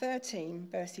13,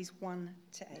 verses 1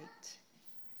 to 8.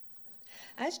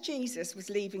 As Jesus was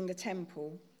leaving the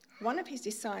temple, one of his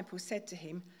disciples said to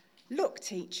him, "Look,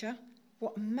 teacher,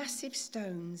 what massive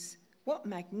stones, what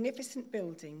magnificent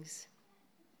buildings."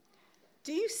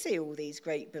 "Do you see all these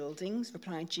great buildings?"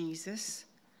 replied Jesus.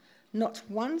 "Not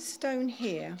one stone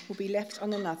here will be left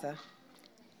on another.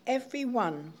 Every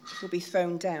one will be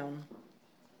thrown down."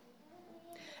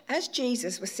 As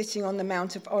Jesus was sitting on the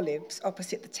Mount of Olives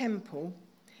opposite the temple,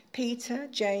 Peter,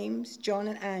 James, John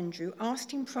and Andrew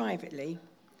asked him privately,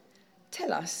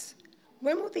 "Tell us,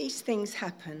 when will these things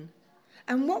happen?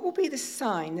 And what will be the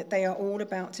sign that they are all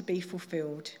about to be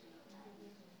fulfilled?"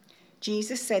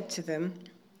 Jesus said to them,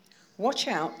 "Watch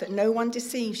out that no one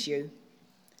deceives you.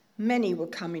 Many will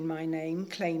come in my name,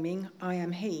 claiming, 'I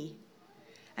am he,'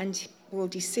 and will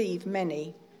deceive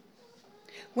many.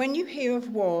 When you hear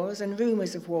of wars and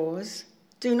rumors of wars,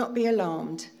 do not be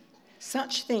alarmed.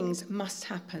 Such things must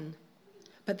happen,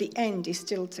 but the end is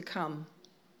still to come.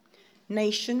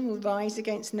 Nation will rise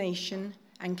against nation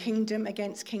and kingdom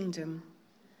against kingdom.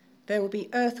 There will be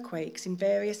earthquakes in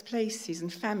various places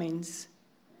and famines.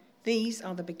 These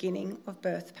are the beginning of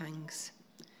birth pangs."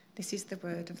 This is the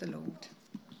word of the Lord.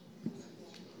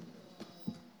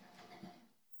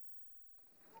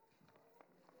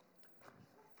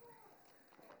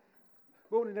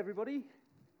 Morning, everybody.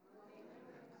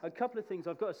 A couple of things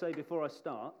I've got to say before I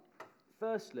start.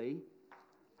 Firstly,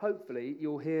 hopefully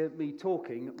you'll hear me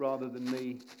talking rather than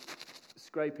me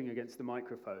scraping against the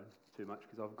microphone too much,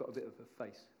 because I've got a bit of a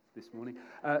face this morning.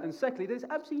 And secondly, there's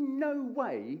absolutely no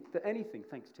way that anything,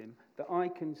 thanks Tim, that I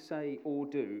can say or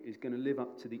do is going to live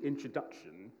up to the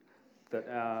introduction that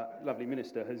our lovely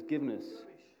minister has given us.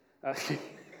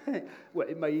 Well,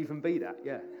 it may even be that,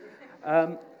 yeah.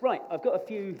 Right, I've got a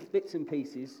few bits and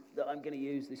pieces that I'm going to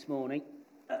use this morning.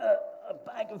 A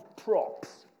bag of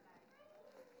props,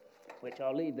 which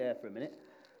I'll leave there for a minute.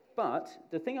 But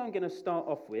the thing I'm going to start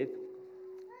off with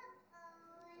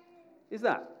is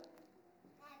that.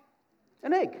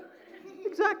 An egg.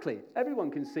 Exactly. Everyone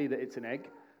can see that it's an egg.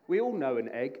 We all know an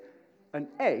egg.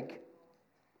 An egg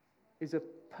is a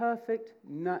perfect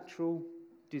natural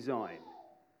design.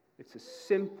 It's a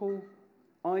simple,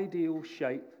 ideal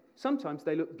shape. Sometimes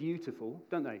they look beautiful,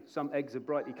 don't they? Some eggs are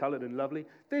brightly coloured and lovely.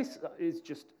 This is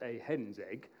just a hen's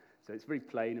egg, so it's very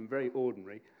plain and very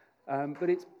ordinary. But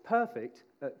it's perfect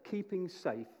at keeping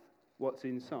safe what's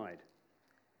inside.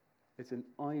 It's an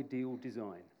ideal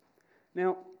design.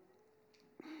 Now,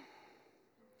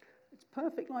 it's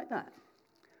perfect like that.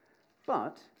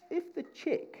 But if the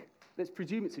chick, let's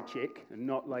presume it's a chick and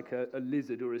not like a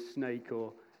lizard or a snake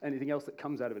or anything else that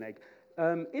comes out of an egg,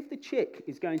 if the chick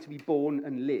is going to be born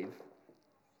and live,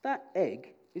 that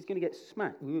egg is going to get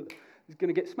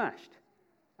smashed.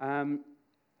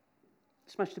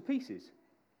 Smashed to pieces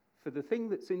for the thing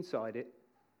that's inside it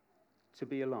to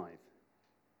be alive.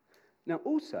 Now,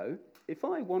 also, if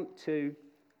I want to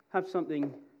have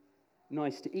something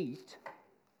nice to eat,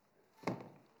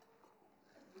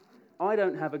 I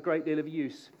don't have a great deal of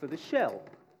use for the shell.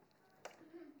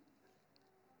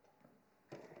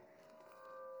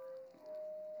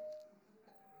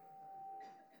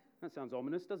 That sounds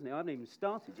ominous, doesn't it? I haven't even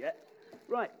started yet.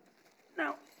 Right,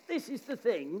 now, this is the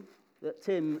thing that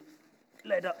Tim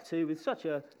led up to with such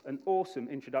an awesome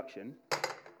introduction.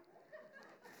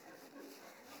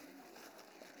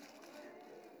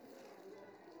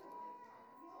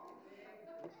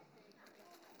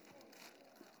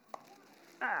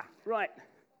 Right,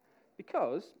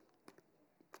 because,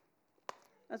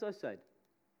 as I said,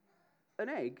 an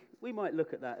egg, we might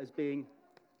look at that as being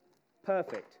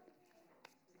perfect.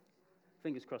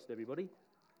 Fingers crossed, everybody.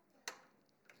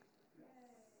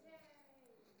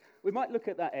 We might look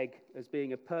at that egg as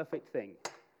being a perfect thing.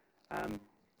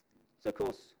 So, of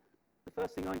course, the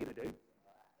first thing I'm going to do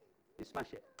is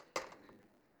smash it.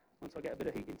 Once I get a bit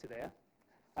of heat into there.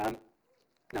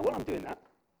 Now, while I'm doing that,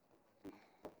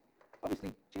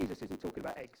 obviously, Jesus isn't talking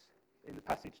about eggs in the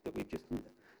passage that we've just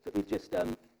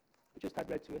had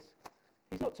read to us.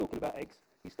 He's not talking about eggs.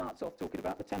 He starts off talking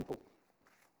about the temple.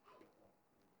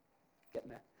 Getting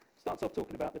there. Starts off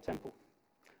talking about the temple.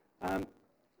 What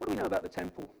do we know about the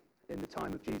temple in the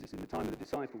time of Jesus, in the time of the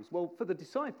disciples? Well, for the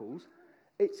disciples,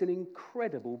 it's an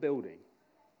incredible building.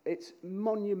 It's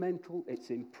monumental, it's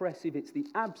impressive, it's the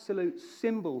absolute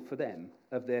symbol for them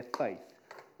of their faith.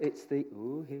 It's the,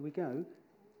 here we go.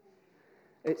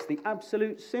 It's the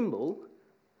absolute symbol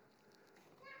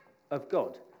of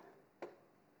God.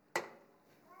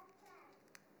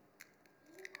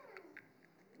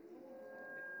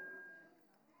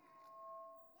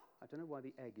 I don't know why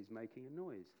the egg is making a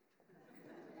noise.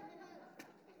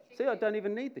 See, I don't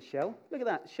even need the shell. Look at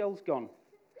that, the shell's gone.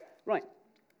 Right.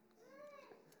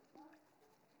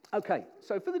 Okay,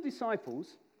 so for the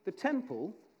disciples, the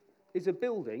temple is a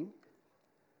building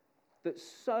that's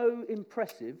so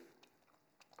impressive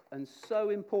and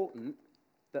so important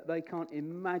that they can't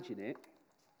imagine it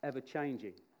ever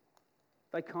changing.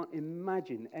 They can't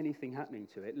imagine anything happening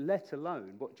to it, let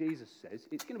alone what Jesus says.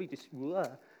 It's going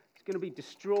to be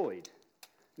destroyed.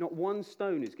 Not one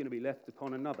stone is going to be left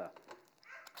upon another.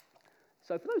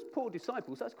 So for those poor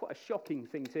disciples, that's quite a shocking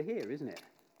thing to hear, isn't it?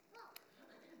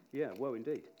 Yeah, well,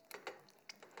 indeed.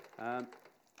 Right,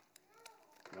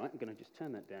 I'm going to just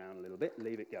turn that down a little bit,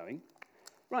 leave it going.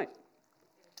 Right,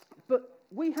 but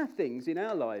we have things in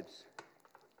our lives,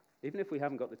 even if we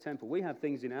haven't got the temple, we have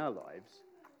things in our lives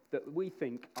that we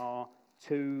think are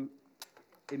too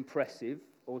impressive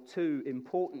or too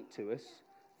important to us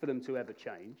for them to ever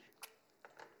change.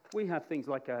 We have things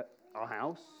like our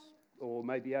house or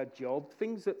maybe our job,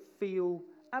 things that feel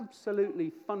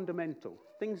absolutely fundamental,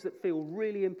 things that feel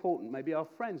really important, maybe our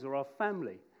friends or our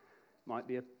family. Might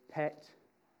be a pet,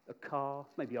 a car,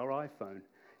 maybe our iPhone.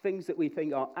 Things that we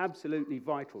think are absolutely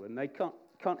vital and they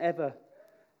can't ever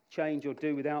change or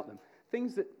do without them.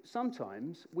 Things that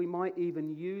sometimes we might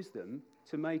even use them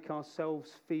to make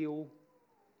ourselves feel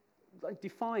like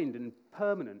defined and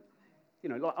permanent. You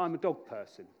know, like I'm a dog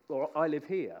person, or I live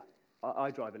here,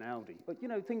 I drive an Audi. But, you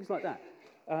know, things like that.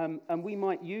 And we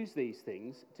might use these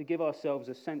things to give ourselves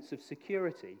a sense of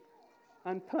security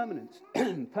and permanence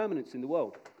in the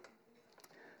world.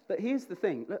 But here's the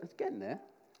thing. Look, it's getting there.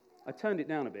 I turned it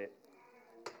down a bit.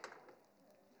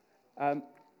 But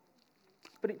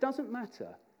it doesn't matter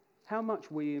how much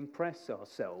we impress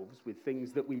ourselves with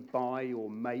things that we buy or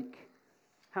make,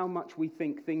 how much we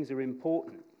think things are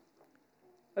important.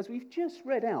 As we've just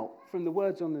read out from the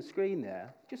words on the screen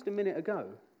there, just a minute ago,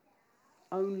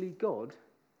 only God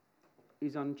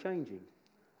is unchanging.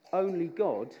 Only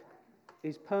God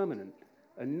is permanent.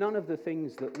 And none of the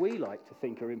things that we like to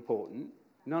think are important,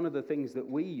 none of the things that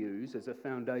we use as a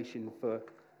foundation for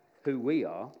who we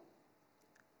are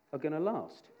going to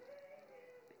last.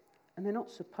 And they're not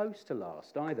supposed to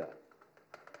last either.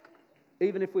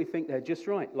 Even if we think they're just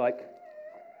right, like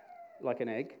an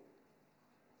egg,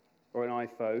 or an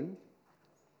iPhone,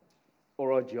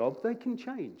 or our job, they can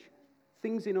change.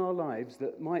 Things in our lives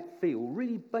that might feel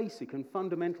really basic and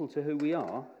fundamental to who we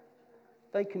are,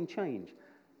 they can change.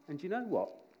 And you know what?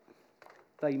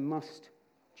 They must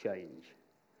change.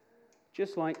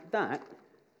 Just like that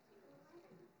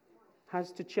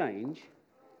has to change,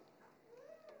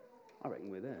 I reckon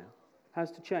we're there,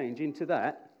 has to change into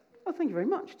that. Oh, thank you very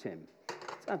much, Tim.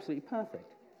 It's absolutely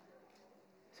perfect.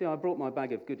 See, I brought my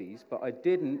bag of goodies, but I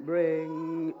didn't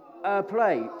bring a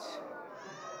plate.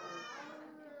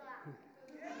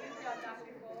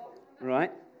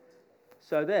 Right?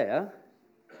 So there,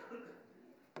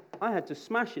 I had to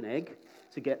smash an egg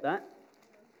to get that.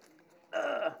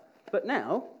 But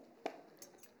now,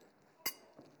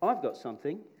 I've got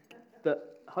something that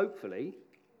hopefully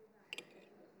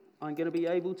I'm going to be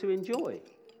able to enjoy.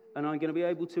 And I'm going to be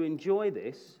able to enjoy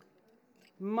this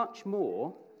much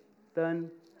more than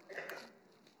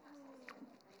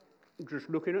just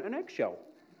looking at an eggshell.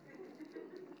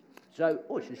 So,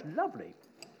 this is lovely.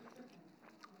 Do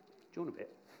you want a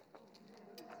bit?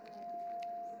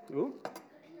 Ooh.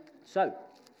 So,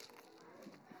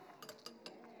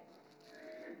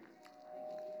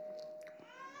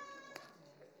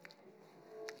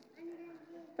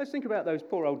 let's think about those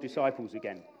poor old disciples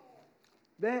again.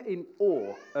 They're in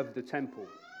awe of the temple,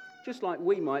 just like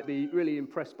we might be really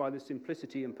impressed by the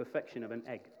simplicity and perfection of an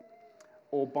egg,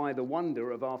 or by the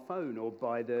wonder of our phone, or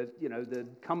by the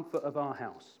comfort of our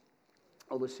house,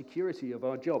 or the security of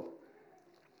our job.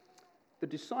 The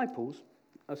disciples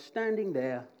are standing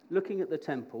there looking at the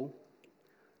temple,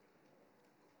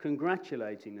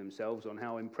 congratulating themselves on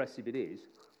how impressive it is,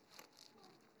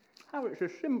 how it's a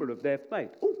symbol of their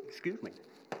faith. Oh, excuse me.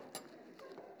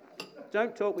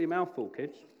 Don't talk with your mouth full,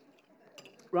 kids.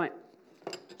 Right,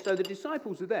 so the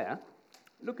disciples are there,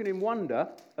 looking in wonder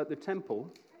at the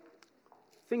temple,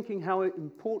 thinking how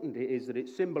important it is that it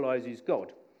symbolises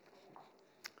God.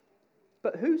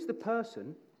 But who's the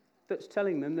person that's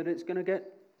telling them that it's going to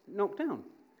get knocked down?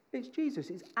 It's Jesus.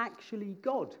 It's actually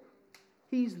God.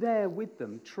 He's there with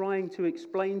them, trying to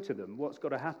explain to them what's got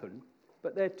to happen,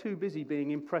 but they're too busy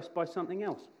being impressed by something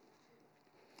else.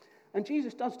 And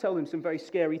Jesus does tell them some very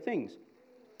scary things.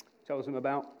 He tells them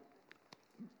about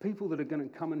people that are going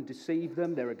to come and deceive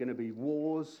them. There are going to be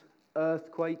wars,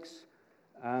 earthquakes,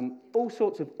 all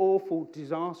sorts of awful,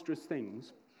 disastrous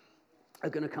things are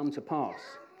going to come to pass.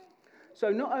 So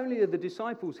not only are the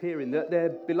disciples hearing that their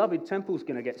beloved temple's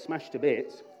going to get smashed to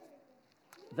bits,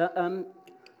 that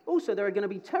also there are going to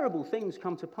be terrible things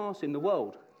come to pass in the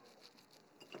world.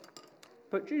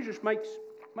 But Jesus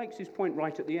makes his point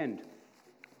right at the end.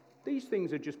 These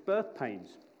things are just birth pains.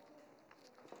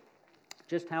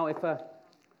 Just how if a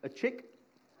chick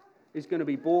is going to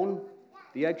be born,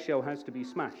 the eggshell has to be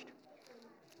smashed.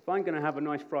 If I'm going to have a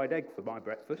nice fried egg for my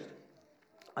breakfast,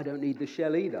 I don't need the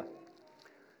shell either.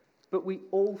 But we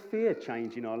all fear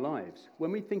change in our lives.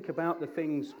 When we think about the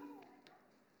things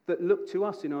that look to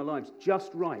us in our lives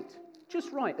just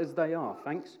right as they are,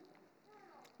 thanks.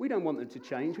 We don't want them to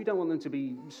change. We don't want them to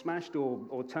be smashed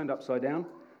or turned upside down.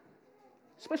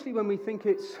 Especially when we think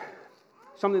it's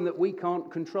something that we can't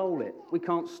control it. We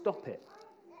can't stop it.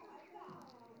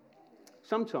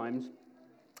 Sometimes,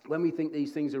 when we think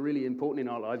these things are really important in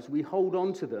our lives, we hold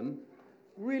on to them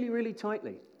really, really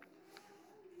tightly.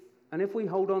 And if we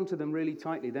hold on to them really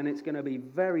tightly, then it's going to be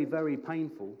very, very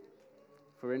painful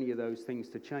for any of those things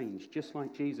to change, just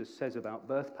like Jesus says about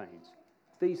birth pains.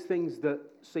 These things that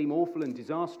seem awful and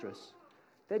disastrous,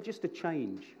 they're just a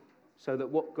change so that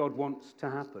what God wants to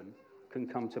happen can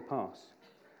come to pass.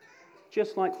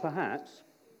 Just like perhaps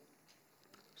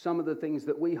some of the things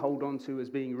that we hold on to as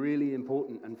being really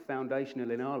important and foundational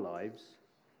in our lives,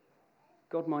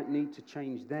 God might need to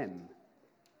change them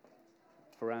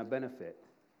for our benefit.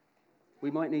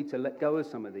 We might need to let go of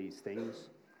some of these things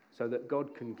so that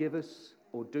God can give us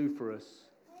or do for us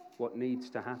what needs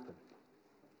to happen.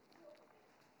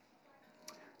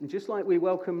 And just like we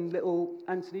welcome little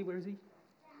Anthony, where is he?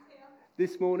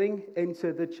 This morning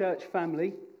into the church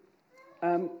family,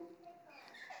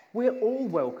 we're all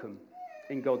welcome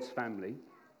in God's family.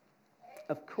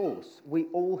 Of course, we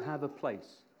all have a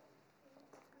place.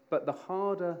 But the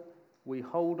harder we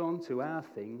hold on to our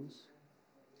things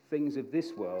of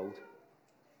this world,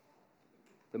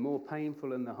 the more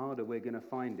painful and the harder we're going to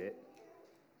find it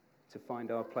to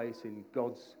find our place in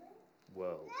God's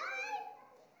world.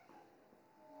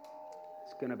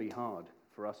 It's going to be hard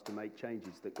for us to make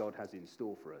changes that God has in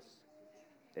store for us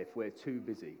if we're too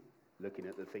busy looking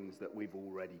at the things that we've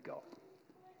already got.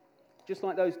 Just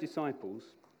like those disciples,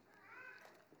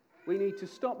 we need to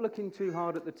stop looking too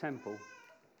hard at the temple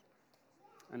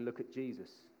and look at Jesus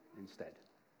instead.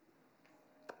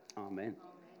 Amen.